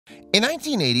In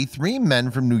 1980, three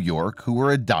men from New York who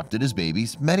were adopted as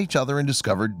babies met each other and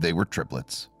discovered they were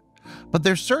triplets. But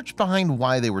their search behind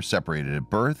why they were separated at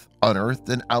birth unearthed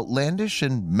an outlandish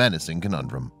and menacing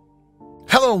conundrum.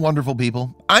 Hello, wonderful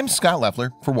people. I'm Scott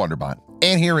Leffler for WonderBot,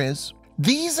 and here is: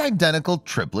 these identical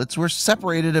triplets were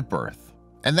separated at birth,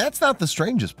 and that's not the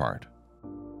strangest part.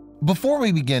 Before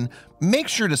we begin, make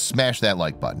sure to smash that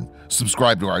like button,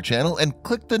 subscribe to our channel, and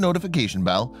click the notification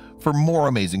bell for more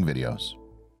amazing videos.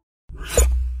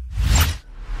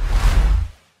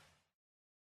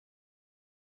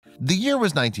 The year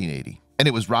was 1980, and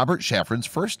it was Robert Shafran's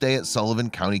first day at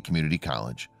Sullivan County Community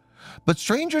College. But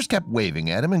strangers kept waving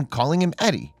at him and calling him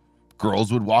Eddy.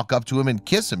 Girls would walk up to him and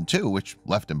kiss him too, which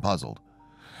left him puzzled.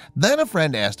 Then a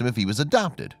friend asked him if he was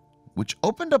adopted, which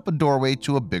opened up a doorway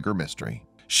to a bigger mystery.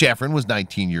 Shafran was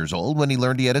 19 years old when he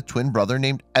learned he had a twin brother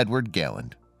named Edward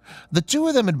Galland. The two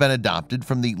of them had been adopted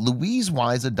from the Louise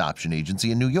Wise Adoption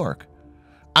Agency in New York.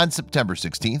 On September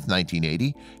 16,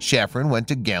 1980, Shafran went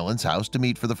to Galland's house to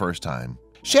meet for the first time.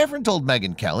 Shafran told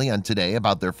Megan Kelly on Today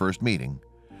about their first meeting.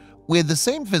 "We had the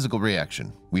same physical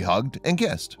reaction. We hugged and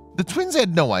kissed. The twins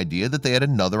had no idea that they had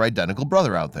another identical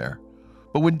brother out there.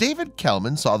 But when David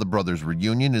Kellman saw the brothers'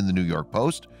 reunion in the New York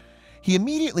Post, he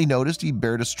immediately noticed he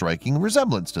bared a striking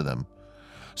resemblance to them.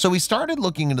 So he started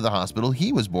looking into the hospital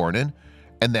he was born in,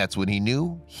 and that's when he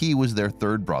knew he was their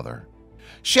third brother."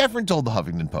 Shafran told the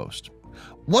Huffington Post,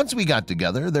 "Once we got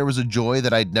together, there was a joy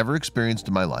that I'd never experienced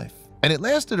in my life, and it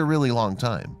lasted a really long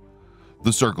time.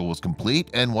 The circle was complete,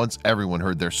 and once everyone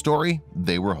heard their story,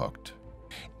 they were hooked."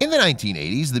 In the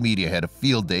 1980s, the media had a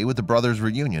field day with the brothers'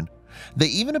 reunion. They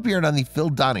even appeared on the Phil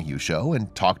Donahue Show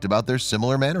and talked about their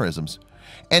similar mannerisms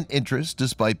and interests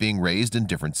despite being raised in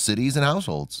different cities and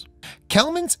households.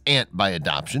 Kellman's aunt by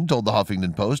adoption told the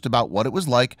Huffington Post about what it was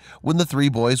like when the three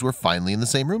boys were finally in the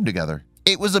same room together.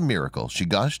 "It was a miracle," she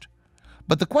gushed.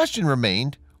 But the question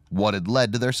remained, what had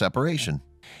led to their separation?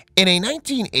 In a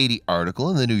 1980 article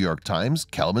in the New York Times,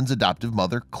 Kellman's adoptive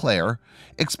mother, Claire,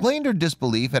 explained her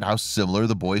disbelief at how similar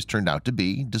the boys turned out to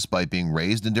be despite being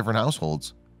raised in different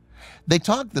households. "They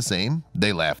talk the same,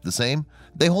 they laugh the same,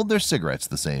 they hold their cigarettes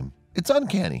the same. It's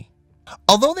uncanny."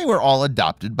 Although they were all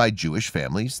adopted by Jewish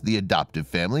families, the adoptive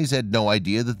families had no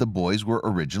idea that the boys were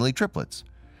originally triplets.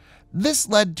 This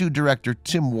led to director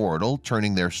Tim Wardle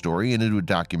turning their story into a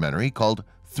documentary called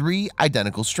Three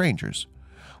Identical Strangers,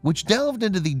 which delved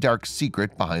into the dark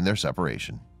secret behind their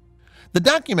separation. The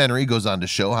documentary goes on to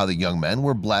show how the young men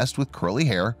were blessed with curly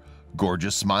hair,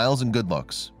 gorgeous smiles, and good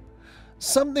looks,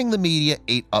 something the media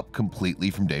ate up completely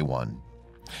from day one.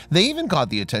 They even caught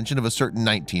the attention of a certain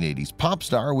 1980s pop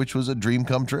star, which was a dream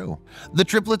come true. The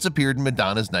triplets appeared in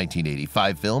Madonna's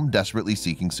 1985 film Desperately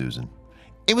Seeking Susan.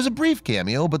 It was a brief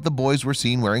cameo, but the boys were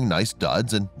seen wearing nice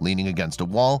duds and leaning against a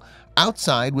wall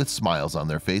outside with smiles on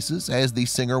their faces as the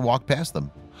singer walked past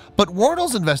them. But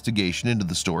Wardle's investigation into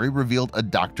the story revealed a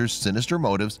doctor's sinister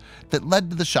motives that led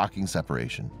to the shocking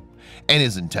separation, and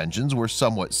his intentions were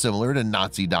somewhat similar to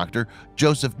Nazi doctor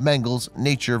Joseph Mengel's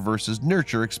nature versus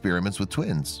nurture experiments with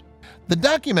twins. The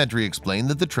documentary explained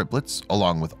that the triplets,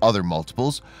 along with other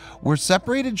multiples, were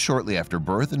separated shortly after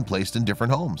birth and placed in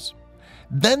different homes.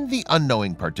 Then the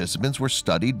unknowing participants were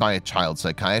studied by a child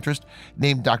psychiatrist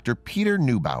named Dr. Peter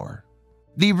Neubauer.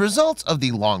 The results of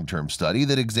the long-term study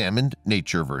that examined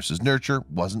nature versus nurture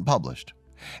wasn't published,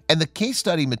 and the case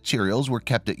study materials were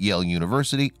kept at Yale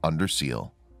University under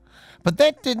seal. But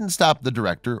that didn't stop the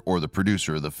director or the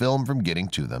producer of the film from getting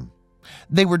to them.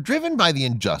 "They were driven by the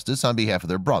injustice on behalf of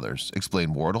their brothers,"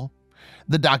 explained Wardle.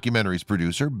 The documentary's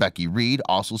producer, Becky Reed,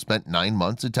 also spent 9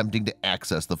 months attempting to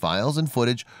access the files and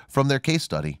footage from their case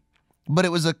study, but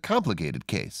it was a complicated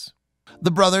case.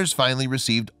 The brothers finally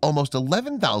received almost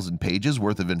 11,000 pages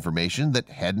worth of information that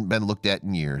hadn't been looked at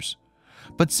in years.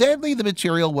 But sadly, the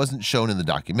material wasn't shown in the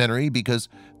documentary because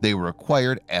they were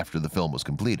acquired after the film was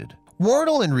completed.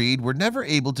 Wardle and Reed were never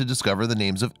able to discover the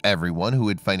names of everyone who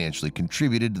had financially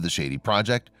contributed to the shady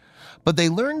project, but they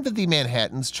learned that the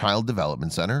Manhattan's Child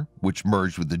Development Center, which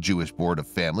merged with the Jewish Board of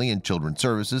Family and Children's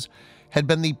Services, had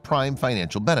been the prime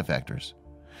financial benefactors.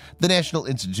 The National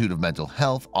Institute of Mental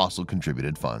Health also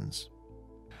contributed funds.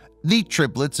 The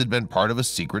triplets had been part of a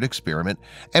secret experiment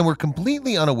and were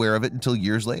completely unaware of it until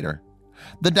years later.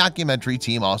 The documentary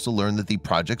team also learned that the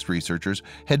project's researchers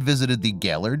had visited the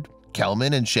Gallard,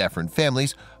 Kellman, and Shafran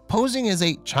families, posing as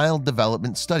a child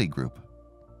development study group.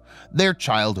 Their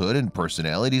childhood and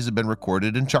personalities had been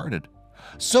recorded and charted.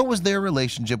 So was their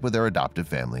relationship with their adoptive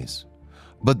families.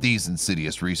 But these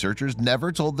insidious researchers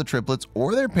never told the triplets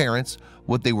or their parents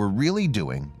what they were really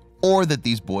doing, or that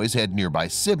these boys had nearby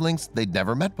siblings they'd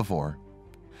never met before.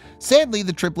 Sadly,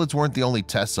 the triplets weren't the only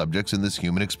test subjects in this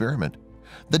human experiment.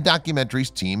 The documentary's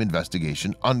team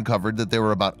investigation uncovered that there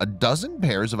were about a dozen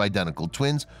pairs of identical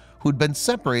twins who'd been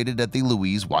separated at the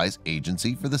Louise Wise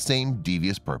Agency for the same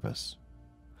devious purpose.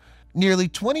 Nearly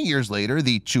 20 years later,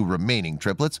 the two remaining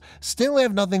triplets still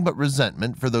have nothing but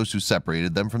resentment for those who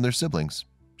separated them from their siblings.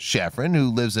 Shafran,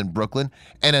 who lives in Brooklyn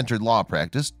and entered law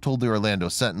practice, told the Orlando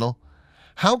Sentinel,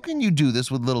 "How can you do this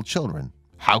with little children?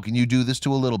 How can you do this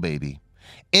to a little baby?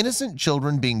 Innocent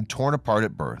children being torn apart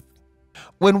at birth."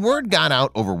 When word got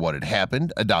out over what had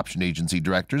happened, adoption agency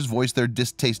directors voiced their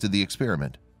distaste of the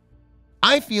experiment.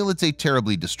 "I feel it's a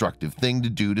terribly destructive thing to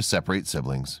do to separate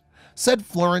siblings," said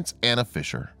Florence Anna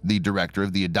Fisher, the director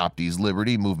of the Adoptees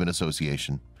Liberty Movement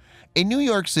Association, a New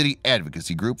York City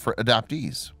advocacy group for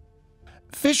adoptees.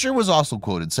 Fisher was also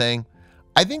quoted saying,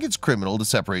 "I think it's criminal to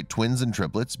separate twins and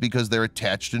triplets because they're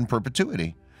attached in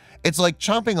perpetuity. It's like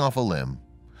chopping off a limb."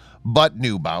 But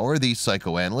Neubauer, the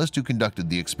psychoanalyst who conducted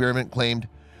the experiment, claimed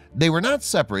they were not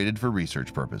separated for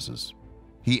research purposes.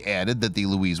 He added that the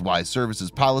Louise Wise Services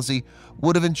policy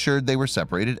would have ensured they were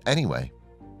separated anyway.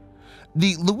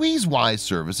 The Louise Wise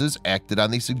Services acted on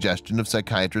the suggestion of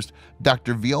psychiatrist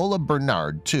Dr. Viola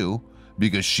Bernard too,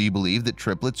 because she believed that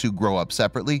triplets who grow up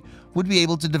separately would be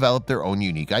able to develop their own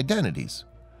unique identities.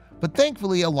 But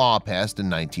thankfully, a law passed in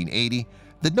 1980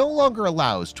 that no longer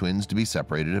allows twins to be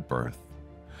separated at birth.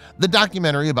 The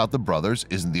documentary about the brothers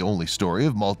isn't the only story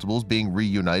of multiples being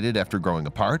reunited after growing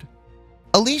apart.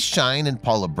 Elise Shine and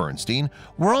Paula Bernstein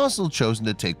were also chosen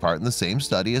to take part in the same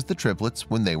study as the triplets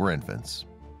when they were infants.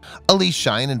 Elise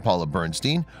Shine and Paula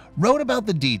Bernstein wrote about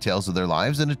the details of their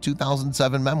lives in a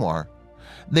 2007 memoir.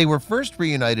 They were first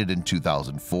reunited in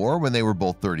 2004 when they were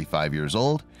both 35 years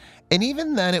old, and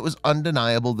even then it was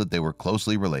undeniable that they were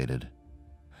closely related.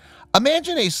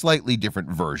 Imagine a slightly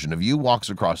different version of you walks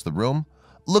across the room,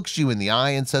 looks you in the eye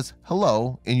and says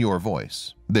hello in your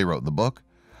voice, they wrote in the book.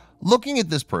 Looking at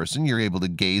this person, you're able to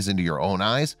gaze into your own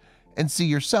eyes and see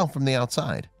yourself from the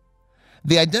outside.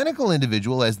 The identical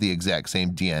individual has the exact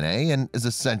same DNA and is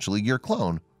essentially your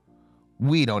clone.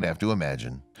 We don't have to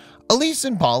imagine. Elise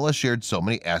and Paula shared so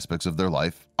many aspects of their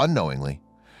life unknowingly.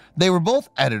 They were both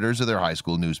editors of their high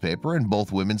school newspaper, and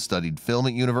both women studied film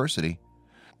at university.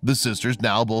 The sisters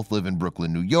now both live in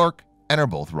Brooklyn, New York, and are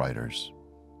both writers.